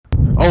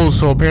Oh,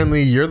 so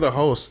apparently you're the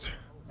host.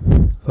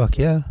 Fuck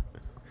yeah.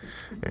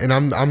 And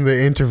I'm the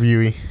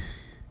interviewee.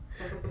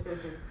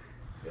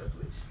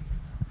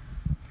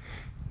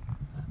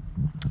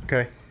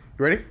 Okay.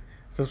 You ready?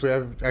 Since we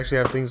actually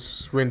have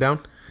things written down.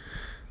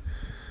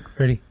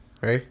 Ready?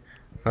 Ready?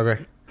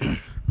 Okay.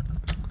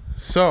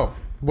 So,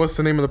 what's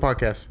the name of the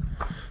podcast?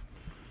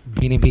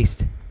 Beanie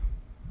Beast.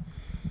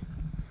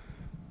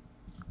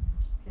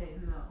 Okay,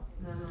 no.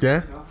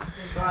 Yeah? No.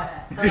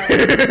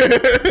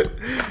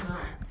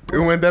 It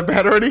went that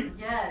bad already?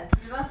 Yes.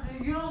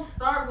 You don't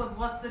start with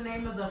what's the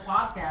name of the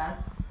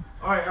podcast.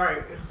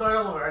 Alright. Start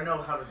all over. I know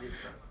how to do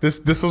this.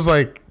 This was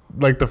like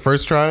the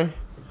first try?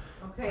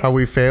 Okay. How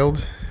we failed?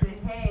 Say,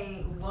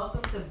 hey,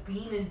 welcome to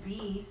Bean and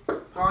Beast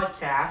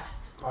Podcast.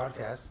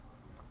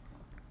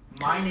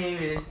 My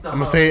name is the I'm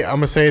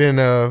gonna say it in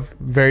a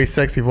very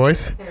sexy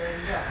voice. Okay,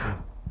 ready, go.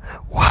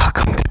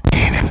 Welcome to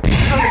Bean and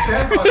Beast.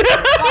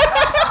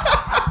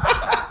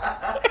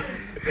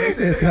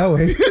 Say it that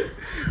way.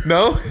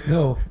 No?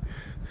 No.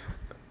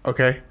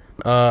 Okay.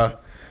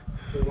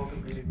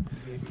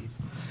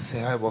 Say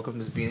hi, welcome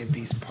to the Beanie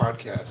Beast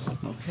podcast.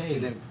 Okay.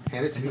 And then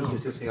hand it to me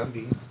because you'll say I'm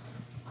Bean.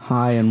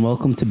 Hi, and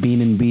welcome to Bean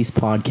and Beast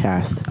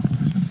Podcast.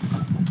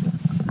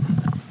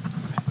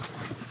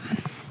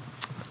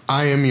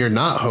 I am your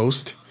not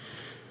host,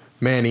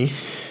 Manny,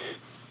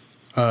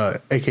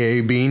 aka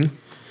Bean.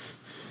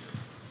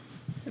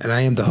 And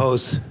I am the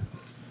host,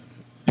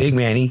 Big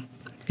Manny,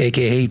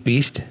 a.k.a.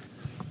 Beast.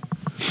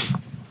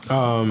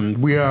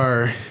 We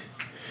are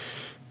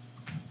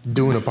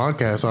doing a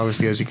podcast,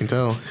 obviously, as you can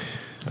tell.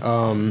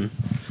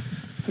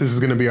 This is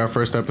going to be our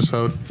first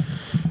episode,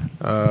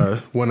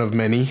 one of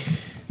many.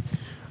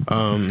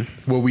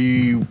 What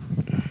we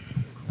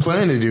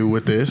plan to do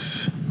with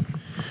this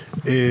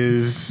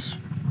is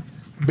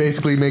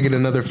basically make it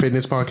another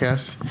fitness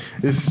podcast.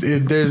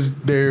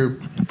 They're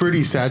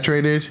pretty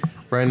saturated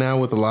right now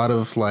with a lot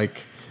of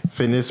like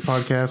fitness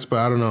podcasts, but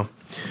I don't know.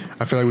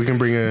 I feel like we can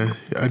bring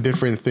a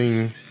different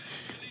thing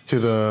to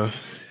the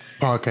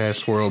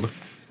podcast world.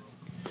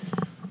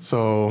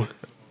 So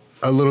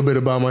a little bit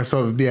about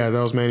myself. Yeah, that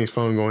was Manny's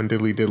phone going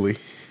diddly diddly.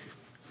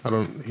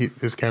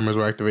 His cameras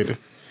were activated.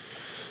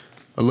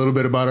 A little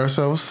bit about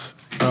ourselves.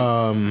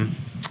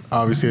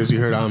 Obviously, as you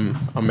heard, I'm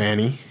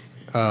Manny.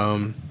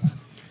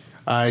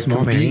 I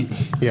Small compete.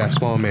 Manny. Yeah,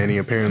 small Manny.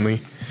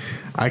 Apparently,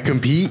 I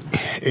compete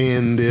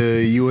in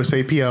the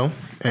USAPL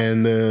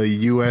and the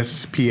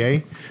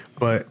USPA,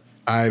 but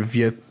I've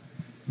yet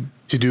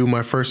to do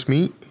my first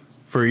meet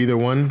for either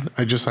one.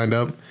 I just signed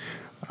up.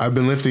 I've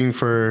been lifting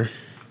for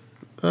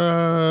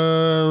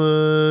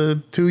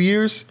 2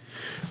 years,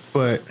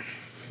 but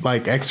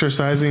like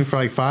exercising for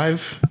like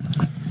 5,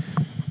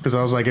 because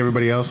I was like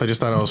everybody else. I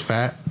just thought I was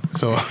fat,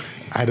 so I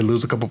had to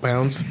lose a couple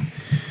pounds,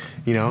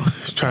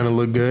 trying to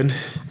look good.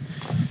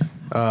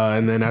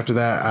 And then after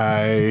that,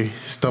 I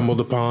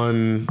stumbled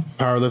upon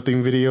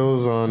powerlifting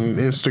videos on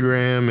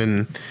Instagram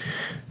and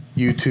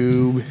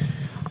YouTube.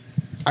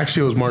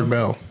 Actually, it was Mark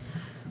Bell.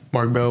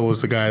 Mark Bell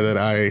was the guy that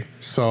I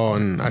saw,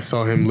 and I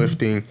saw him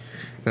lifting,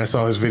 and I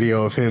saw his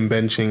video of him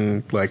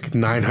benching like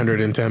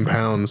 910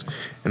 pounds,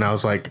 and I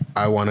was like,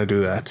 I want to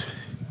do that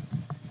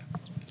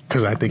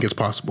because I think it's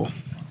possible.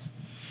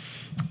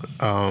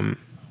 But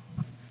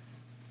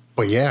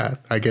yeah,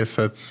 I guess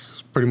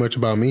that's pretty much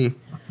about me.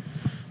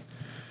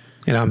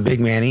 And I'm Big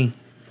Manny,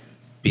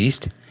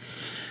 Beast.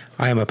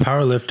 I am a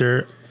power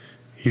lifter.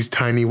 He's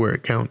tiny where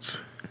it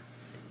counts.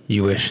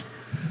 You wish.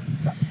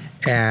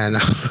 And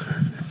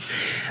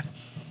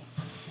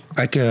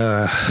I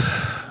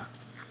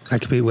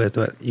compete with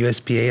what?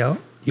 USPAL?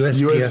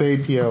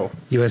 USAPL.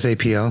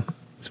 USAPL.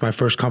 It's my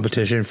first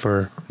competition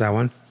for that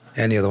one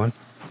and the other one.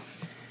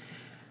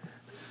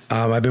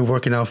 I've been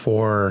working out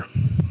for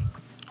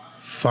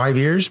 5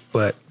 years,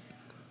 but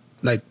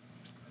like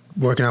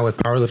working out with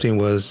powerlifting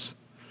was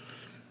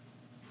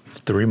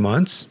 3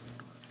 months.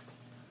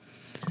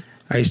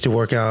 I used to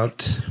work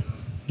out,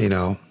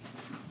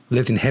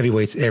 lifting heavy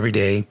weights every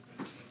day,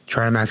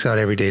 trying to max out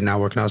every day, not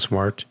working out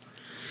smart,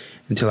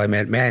 until I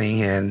met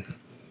Manny, and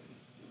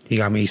he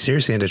got me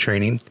seriously into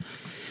training,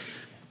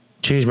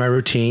 changed my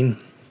routine,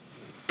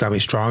 got me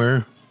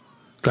stronger,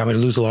 got me to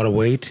lose a lot of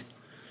weight,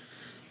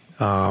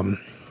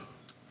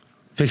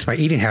 fixed my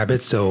eating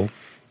habits, so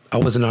I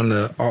was on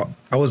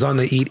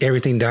the eat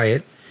everything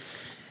diet,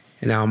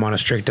 and now I'm on a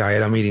strict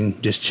diet. I'm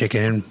eating just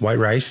chicken and white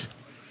rice.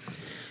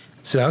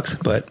 Sucks,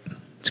 but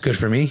it's good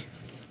for me.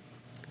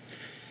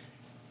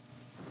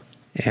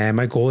 And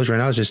my goal right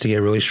now is just to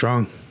get really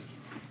strong.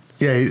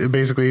 Yeah,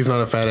 basically he's not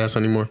a fat ass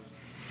anymore.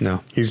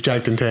 No. He's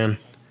jacked and tan.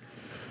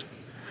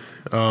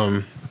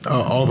 All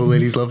the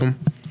ladies love him.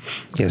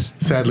 Yes.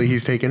 Sadly,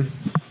 he's taken.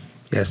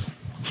 Yes.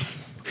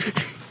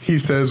 He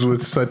says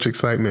with such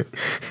excitement.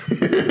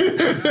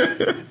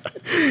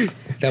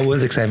 That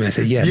was excitement. I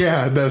said yes.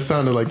 Yeah, that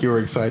sounded like you were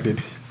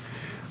excited.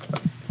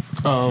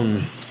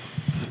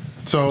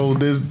 So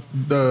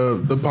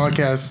the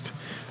podcast,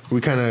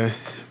 we kind of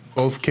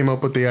both came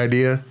up with the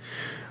idea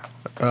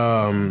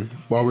while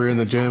we were in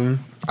the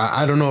gym.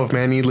 I don't know if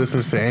Manny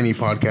listens to any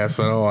podcasts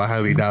at all. I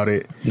highly doubt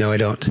it. No, I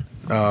don't.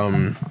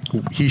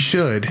 He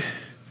should,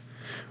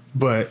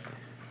 but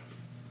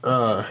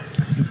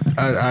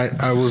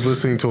I was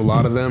listening to a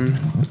lot of them.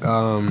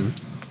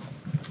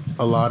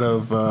 A lot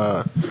of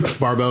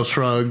Barbell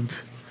Shrugged,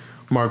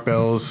 Mark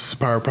Bell's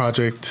Power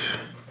Project,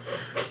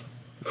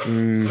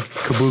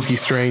 Kabuki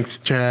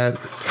Strength chat.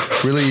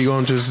 Really, you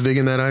going to just dig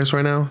in that ice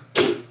right now?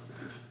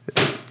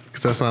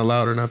 Because that's not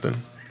loud or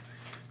nothing.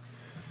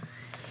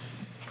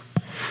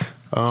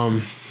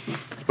 But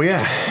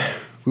yeah,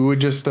 we would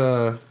just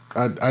I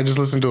just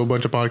listened to a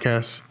bunch of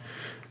podcasts,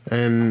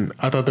 and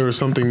I thought there was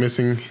something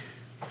missing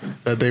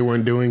that they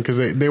weren't doing,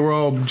 because they were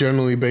all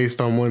generally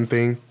based on one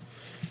thing.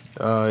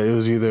 It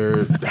was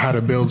either how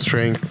to build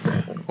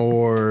strength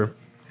or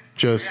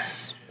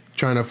just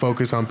trying to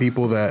focus on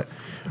people that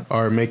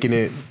are making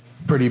it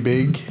pretty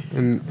big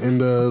in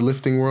the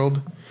lifting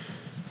world.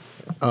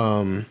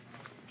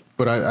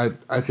 But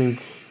I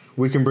think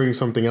we can bring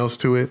something else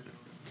to it,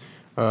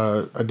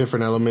 a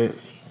different element.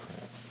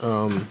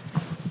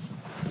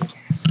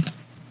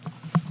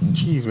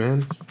 Jeez,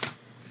 man.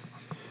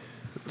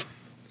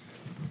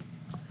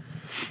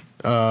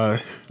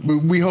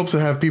 We hope to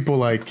have people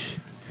like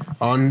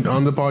on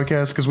the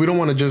podcast, because we don't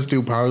want to just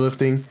do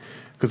powerlifting,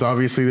 because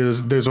obviously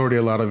there's already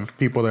a lot of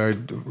people that are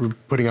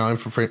putting out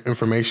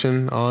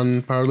information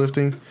on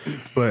powerlifting,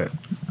 but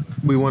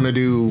we want to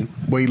do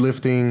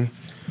weightlifting.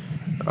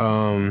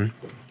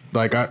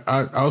 Like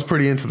I was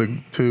pretty into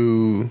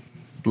the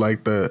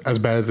as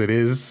bad as it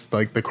is,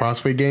 like the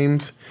CrossFit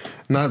games,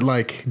 not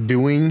like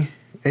doing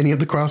any of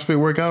the CrossFit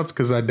workouts,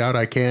 because I doubt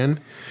I can,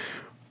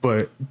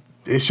 but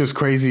it's just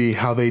crazy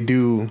how they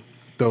do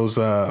those,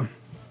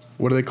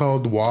 what are they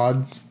called?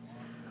 WODs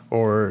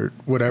or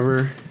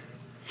whatever.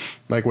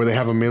 Like where they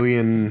have 1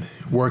 million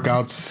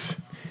workouts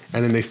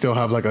and then they still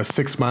have like a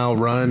 6 mile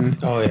run.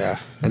 Oh, yeah.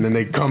 And then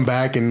they come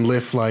back and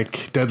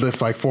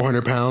deadlift like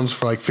 400 pounds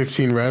for like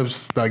 15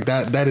 reps. Like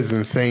that is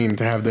insane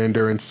to have the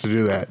endurance to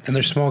do that. And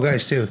they're small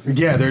guys too.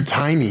 Yeah, they're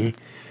tiny.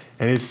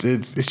 And it's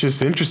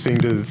just interesting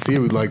to see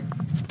like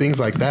things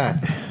like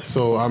that.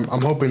 So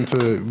I'm hoping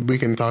we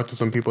can talk to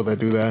some people that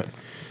do that,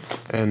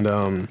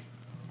 and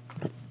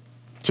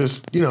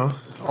just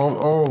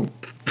all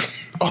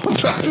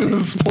back to the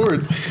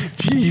sports.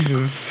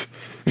 Jesus,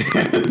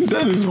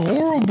 that is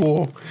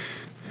horrible.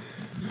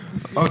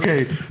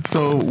 Okay,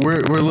 so we're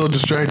a little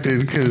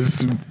distracted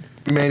because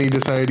Manny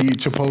decided to eat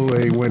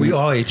Chipotle when we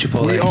all ate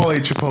Chipotle.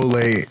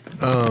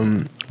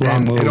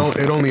 And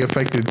it only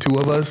affected 2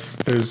 of us.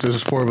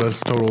 There's 4 of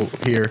us total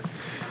here,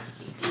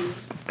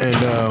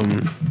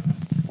 and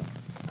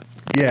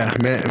yeah,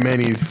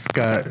 Manny's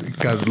got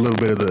a little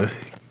bit of the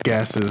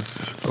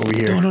gases over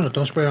here. No,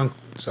 don't spray it on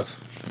stuff.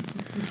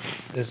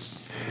 This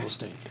will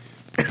stain.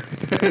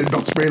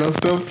 Don't spray it on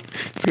stuff.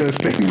 It's gonna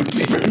stain when you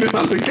spray it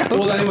on the couch.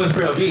 Well, that was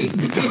spray on me.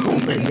 Oh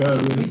my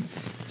god, man.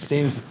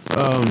 Stain.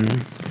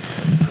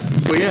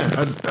 But yeah,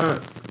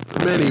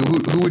 Manny,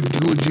 who would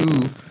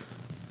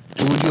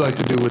you like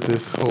to do with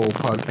this whole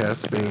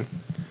podcast thing?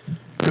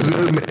 Because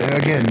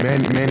again,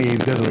 Manny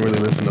doesn't really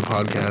listen to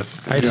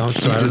podcasts. I don't,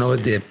 so I don't know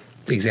what the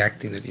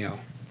exact thing that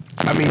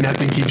I mean, I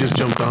think he just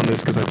jumped on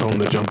this because I told him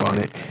to jump on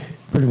it.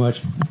 Pretty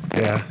much.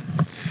 Yeah.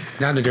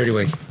 Not in a dirty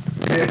way.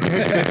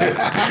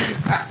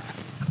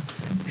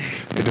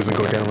 It doesn't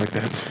go down like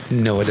that.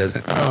 No, it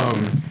doesn't.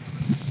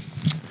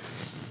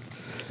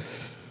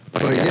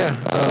 But yeah,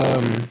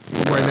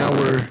 right now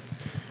we're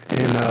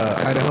in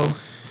Idaho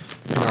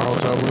in our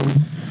hotel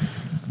room.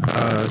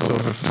 So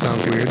if it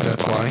sounds weird,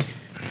 that's why.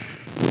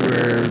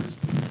 We're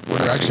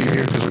actually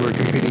here because we're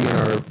competing in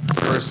our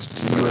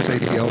first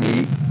USAPL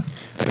meet.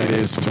 That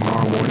is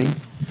tomorrow morning.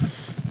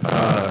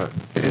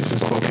 It's in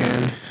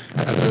Spokane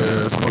at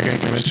the Spokane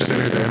Convention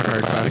Center, the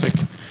Empire Classic.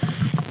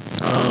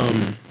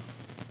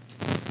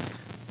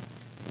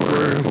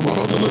 We're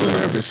both a little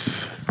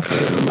nervous.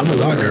 I'm a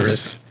lot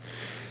nervous.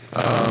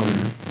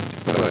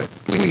 But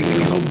we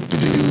hope to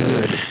do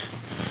good.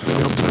 We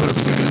hope to put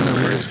some good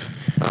numbers.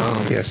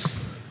 Yes.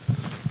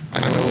 I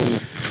know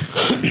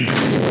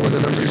what the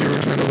numbers you were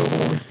trying to go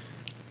for.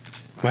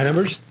 My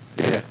numbers?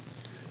 Yeah.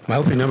 My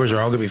opening numbers are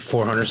all going to be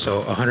 400, so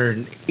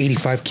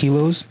 185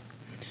 kilos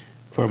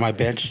for my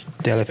bench,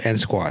 deadlift, and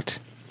squat.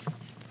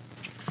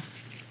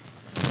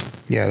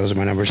 Yeah, those are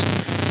my numbers.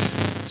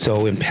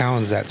 So in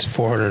pounds, that's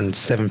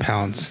 407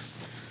 pounds.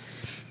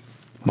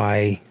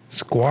 My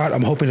squat,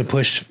 I'm hoping to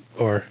push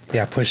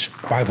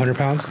 500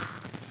 pounds,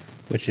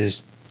 which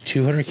is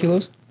 200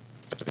 kilos.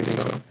 I think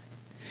so.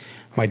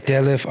 My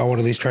deadlift, I want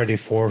to at least try to do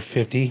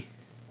 450.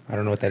 I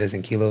don't know what that is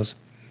in kilos.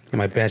 And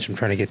my bench, I'm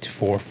trying to get to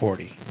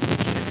 440.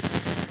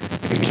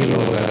 In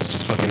kilos,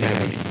 that's fucking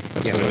heavy.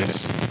 That's what it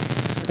is.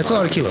 That's a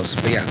lot of kilos,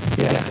 but yeah.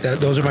 Yeah.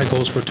 Those are my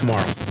goals for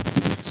tomorrow.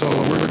 So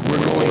we're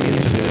going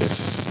into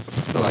this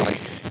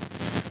like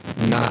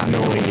not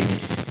knowing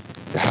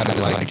how to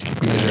like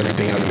measure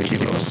everything out in the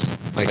kilos,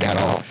 like at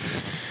all.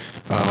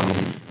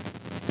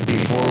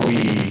 Before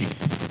we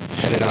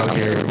headed out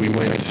here, we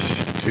went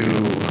to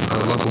a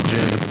local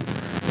gym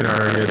in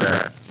our area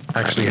that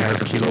actually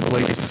has kilo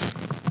plates.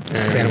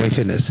 Spanaway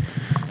Fitness.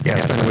 Yeah,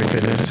 Spanaway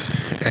Fitness.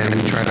 And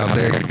we tried out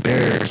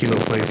their kilo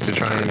plates to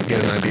try and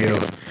get an idea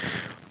of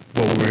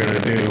what we were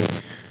going to do.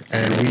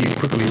 And we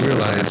quickly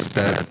realized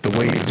that the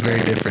weight is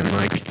very different.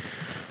 Like,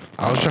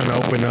 I was trying to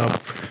open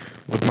up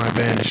with my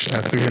bench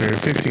at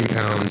 315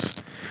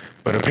 pounds,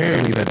 but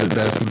apparently that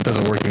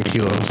doesn't work in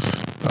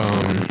kilos.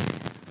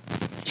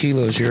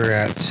 Kilos, you're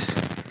at...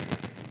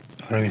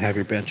 I don't even have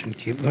your bench in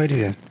kilos. I do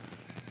have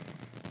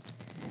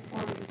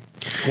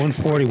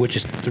 140, which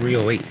is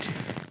 308.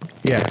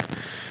 Yeah.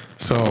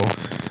 So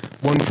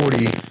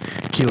 140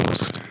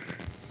 kilos,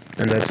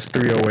 and that's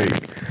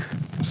 308.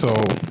 So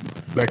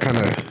that kind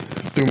of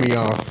threw me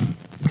off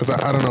because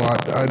I don't know.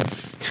 I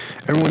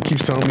everyone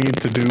keeps telling me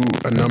to do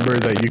a number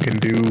that you can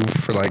do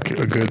for like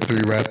a good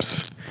 3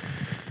 reps,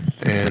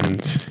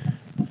 and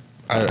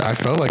I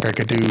felt like I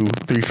could do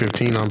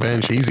 315 on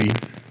bench easy.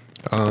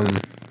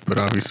 But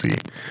obviously,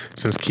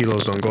 since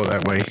kilos don't go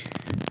that way,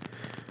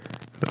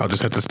 I'll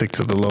just have to stick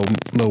to the low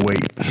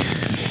weight.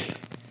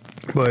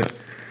 But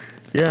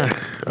yeah,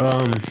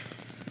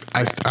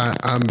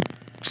 I'm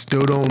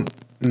still don't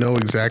know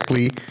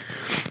exactly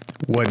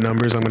what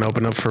numbers I'm gonna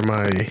open up for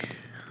my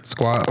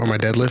squat or my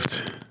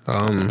deadlift.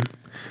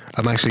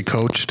 I'm actually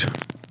coached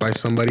by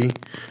somebody,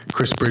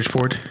 Chris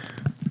Bridgeford.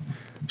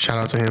 Shout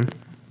out to him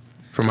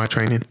for my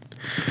training.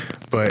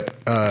 But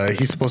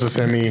he's supposed to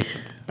send me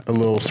a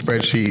little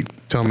spreadsheet,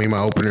 tell me my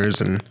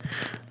openers and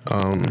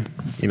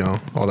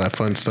all that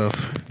fun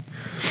stuff.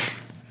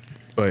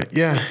 But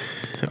yeah,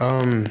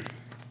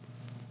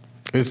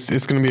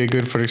 it's gonna be a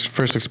good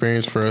first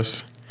experience for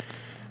us,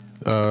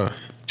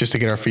 just to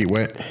get our feet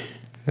wet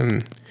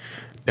and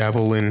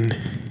dabble in,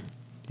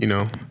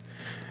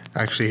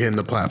 actually hitting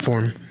the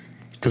platform.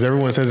 Because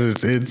everyone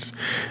says it's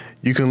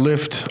you can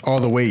lift all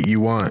the weight you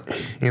want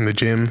in the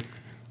gym,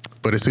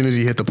 but as soon as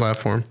you hit the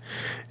platform,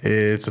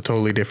 it's a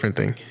totally different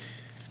thing.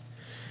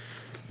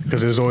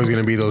 Because there's always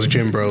going to be those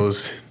gym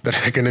bros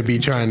that are going to be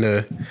trying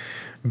to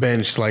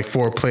bench like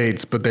 4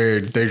 plates, but they're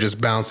just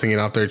bouncing it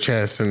off their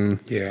chest and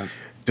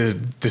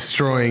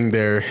destroying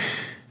their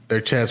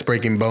chest,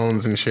 breaking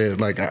bones and shit.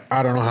 Like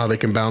I don't know how they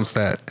can bounce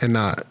that and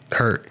not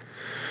hurt.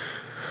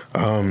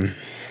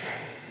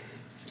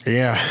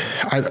 Yeah,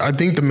 I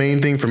think the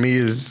main thing for me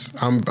is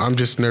I'm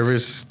just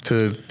nervous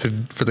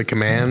for the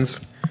commands.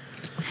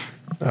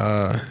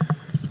 The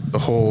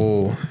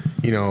whole,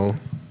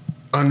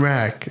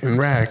 unrack and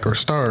rack or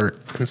start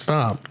and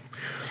stop.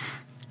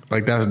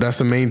 Like that's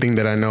the main thing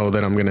that I know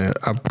that I'm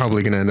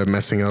probably gonna end up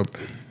messing up,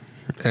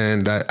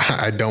 and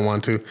I don't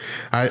want to.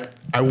 I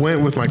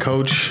went with my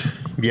coach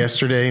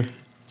yesterday.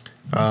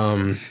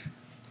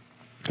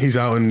 He's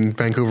out in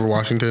Vancouver,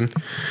 Washington,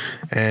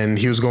 and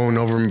he was going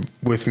over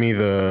with me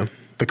the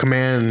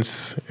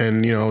commands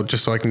and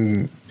just so I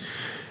can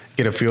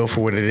get a feel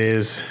for what it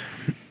is.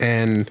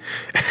 And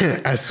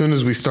as soon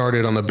as we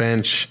started on the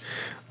bench,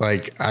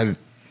 like I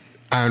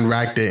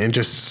unracked it and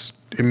just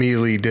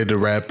immediately did the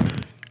rep.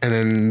 And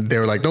then they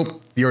were like,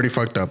 nope, you already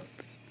fucked up.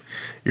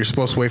 You're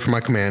supposed to wait for my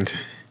command.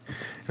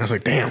 And I was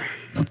like, damn.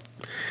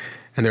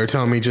 And they were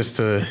telling me just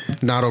to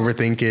not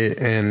overthink it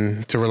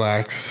and to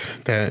relax,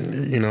 that,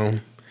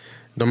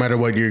 no matter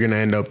what, you're going to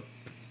end up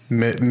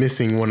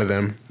missing one of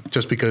them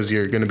just because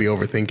you're going to be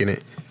overthinking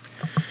it.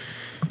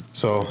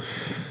 So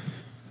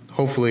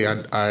hopefully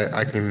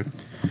I can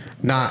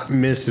not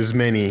miss as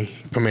many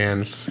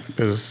commands,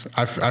 because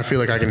I feel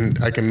like I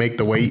can make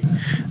the weight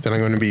that I'm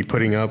going to be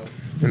putting up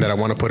and that I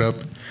want to put up.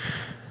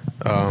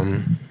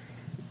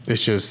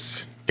 It's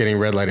just getting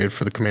red lighted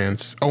for the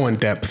commands. Oh, and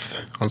depth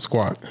on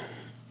squat.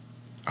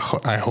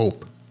 I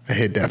hope I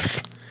hit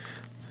depth.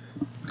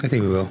 I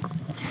think we will.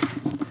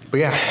 But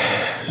yeah,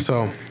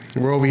 so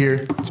we're over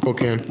here,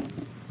 Spokane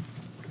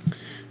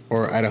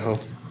or Idaho,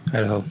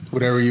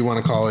 whatever you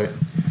want to call it.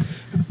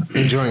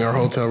 Enjoying our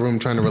hotel room,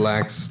 trying to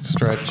relax,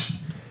 stretch,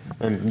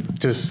 and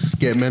just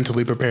get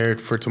mentally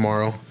prepared for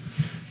tomorrow,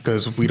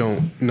 because we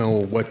don't know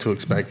what to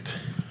expect.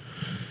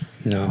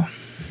 No.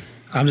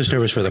 I'm just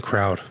nervous for the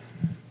crowd.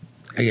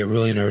 I get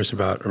really nervous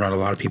around a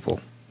lot of people.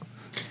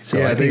 So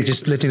yeah, I think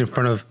just lifting in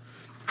front of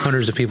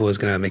hundreds of people is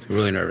going to make me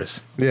really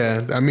nervous.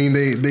 Yeah, I mean,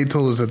 they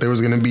told us that there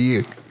was going to be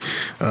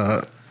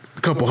a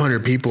couple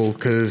hundred people,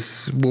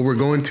 because what we're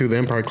going to, the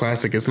Empire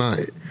Classic, it's not...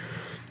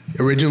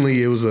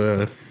 Originally, it was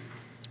a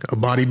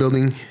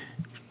bodybuilding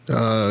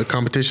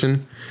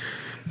competition.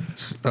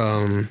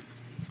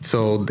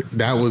 So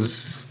that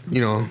was,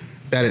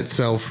 that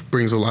itself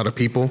brings a lot of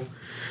people.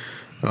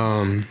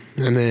 And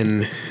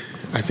then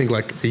I think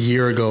like a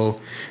year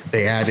ago,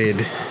 they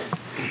added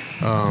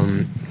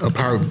the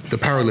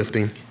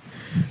powerlifting.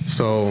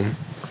 So,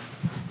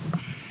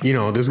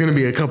 there's going to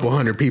be a couple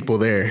hundred people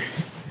there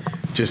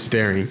just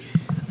staring.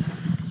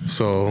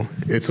 So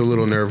it's a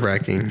little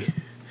nerve-wracking.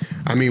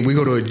 I mean, we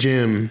go to a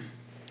gym,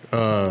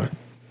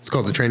 it's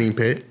called the Training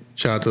Pit.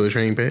 Shout out to the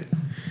Training Pit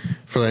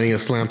for letting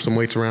us slam some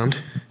weights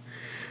around.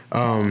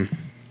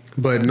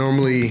 But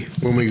normally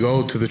when we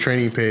go to the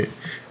Training Pit,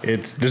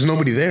 there's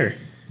nobody there.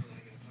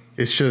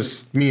 It's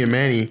just me and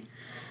Manny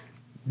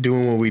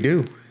doing what we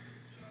do.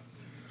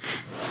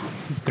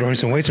 Throwing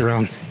some weights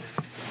around.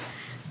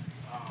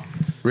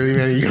 Really,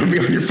 man? You gonna be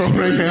on your phone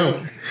right now?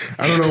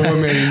 I don't know what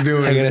Manny's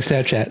doing. I got a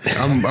Snapchat.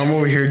 I'm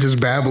over here just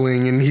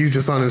babbling, and he's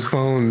just on his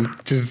phone,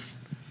 just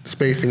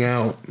spacing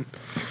out.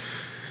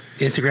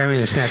 Instagramming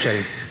and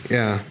Snapchatting.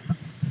 Yeah.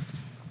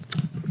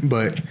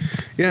 But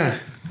yeah,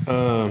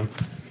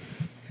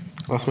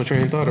 lost my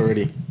train of thought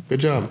already.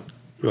 Good job.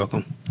 You're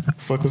welcome. What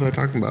the fuck was I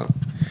talking about?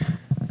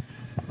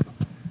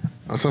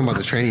 I was talking about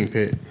the training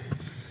pit.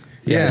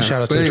 Yeah,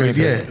 shout out to the training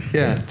pit.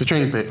 Yeah, the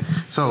training pit.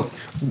 So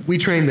we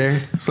train there,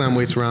 slam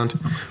weights around.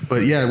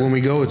 But yeah, when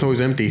we go, it's always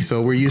empty.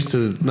 So we're used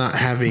to not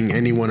having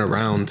anyone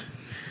around.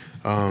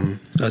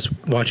 Us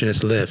watching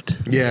us lift.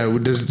 Yeah,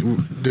 there's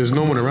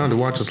no one around to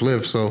watch us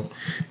live. So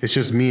it's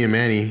just me and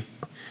Manny,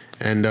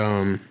 and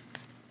I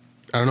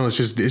don't know. It's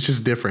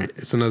just different.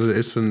 It's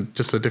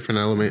just a different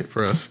element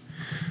for us.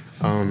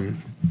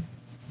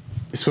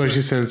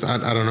 Especially since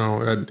I don't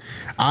know.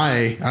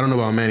 I don't know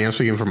about Manny. I'm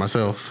speaking for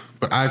myself.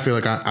 But I feel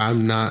like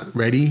I'm not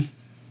ready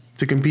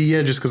to compete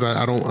yet, just because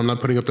I'm not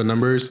putting up the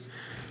numbers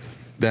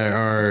that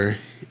are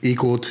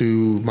equal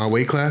to my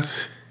weight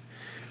class.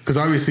 Because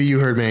obviously you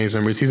heard Manny's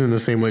numbers. He's in the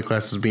same weight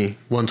class as me,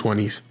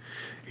 120s.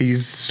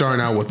 He's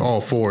starting out with all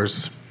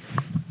fours,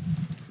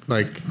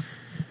 like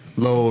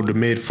low to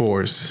mid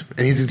fours,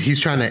 and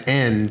he's trying to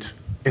end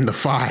in the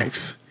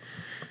fives.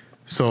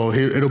 So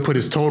it'll put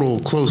his total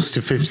close to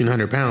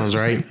 1,500 pounds,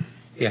 right?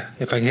 Yeah,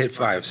 if I can hit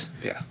fives.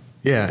 Yeah.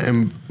 Yeah,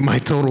 and my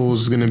total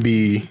is gonna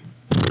be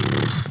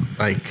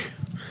like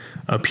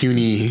a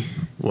puny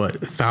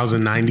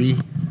 1,090,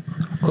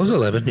 Close to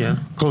 11. Yeah.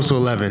 close to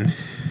 11.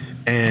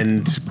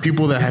 And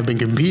people that have been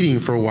competing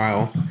for a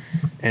while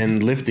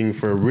and lifting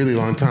for a really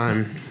long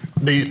time,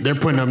 they're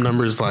putting up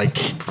numbers like,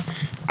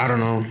 I don't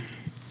know,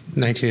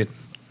 19 to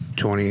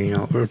 20.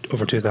 Or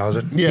over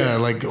 2,000. yeah,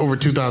 like over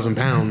 2,000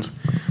 pounds.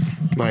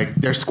 Like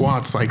their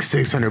squat's like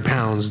 600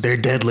 pounds. Their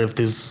deadlift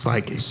is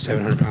like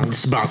 700 pounds.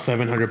 It's about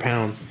 700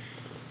 pounds.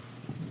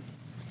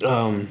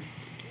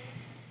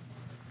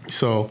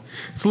 So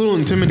it's a little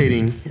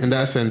intimidating in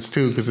that sense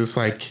too, because it's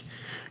like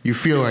you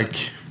feel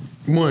like,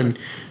 one,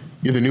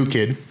 you're the new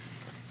kid.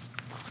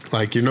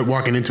 Like you're not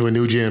walking into a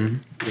new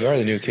gym. We are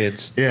the new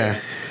kids.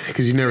 Yeah,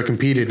 because you never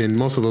competed, and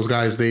most of those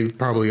guys, they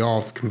probably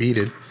all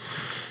competed.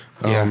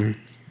 Yeah.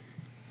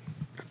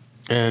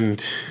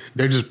 And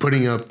they're just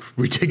putting up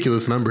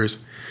ridiculous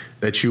numbers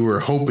that you were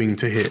hoping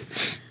to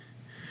hit.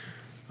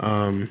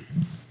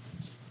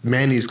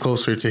 Manny's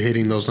closer to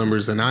hitting those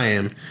numbers than I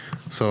am,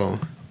 so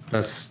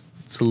it's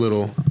a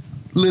little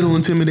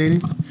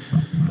intimidating.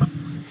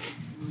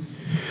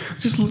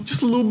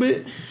 Just a little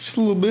bit,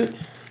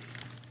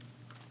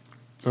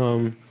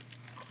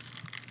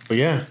 But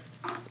yeah.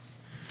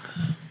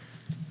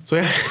 So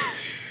yeah,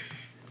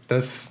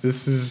 this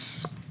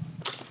is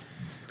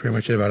Pretty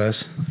much it about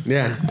us.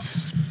 yeah.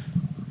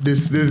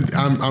 This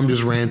I'm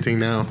just ranting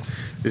now.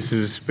 This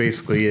is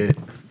basically it.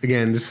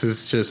 Again, this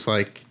is just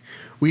like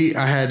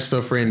I had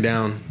stuff written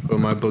down, but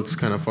my book's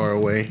kind of far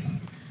away.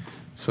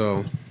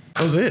 So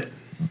that was it.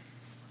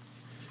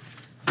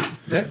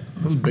 That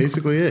was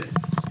basically it.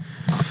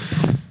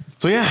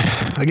 So yeah,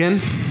 again,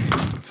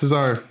 this is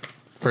our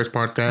first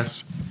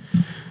podcast.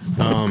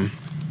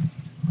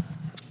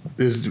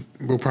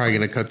 We're probably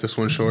gonna cut this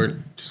one short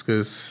just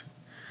because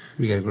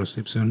We gotta go to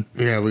sleep soon.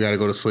 yeah, we gotta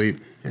go to sleep,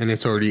 and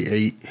it's already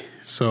 8.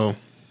 So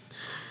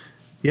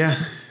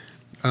yeah,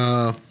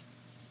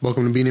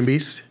 welcome to Bean and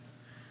Beast.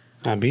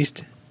 I'm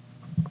Beast.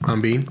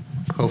 I'm Bean.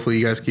 Hopefully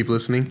you guys keep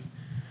listening.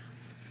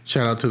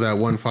 Shout out to that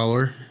one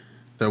follower,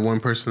 that one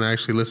person that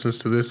actually listens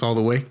to this all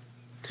the way.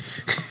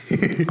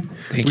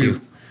 Thank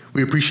you.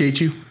 We appreciate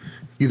you.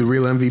 You're the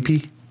real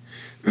MVP.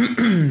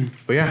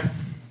 But yeah,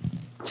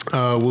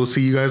 we'll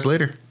see you guys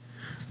later.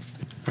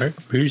 All right.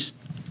 Peace.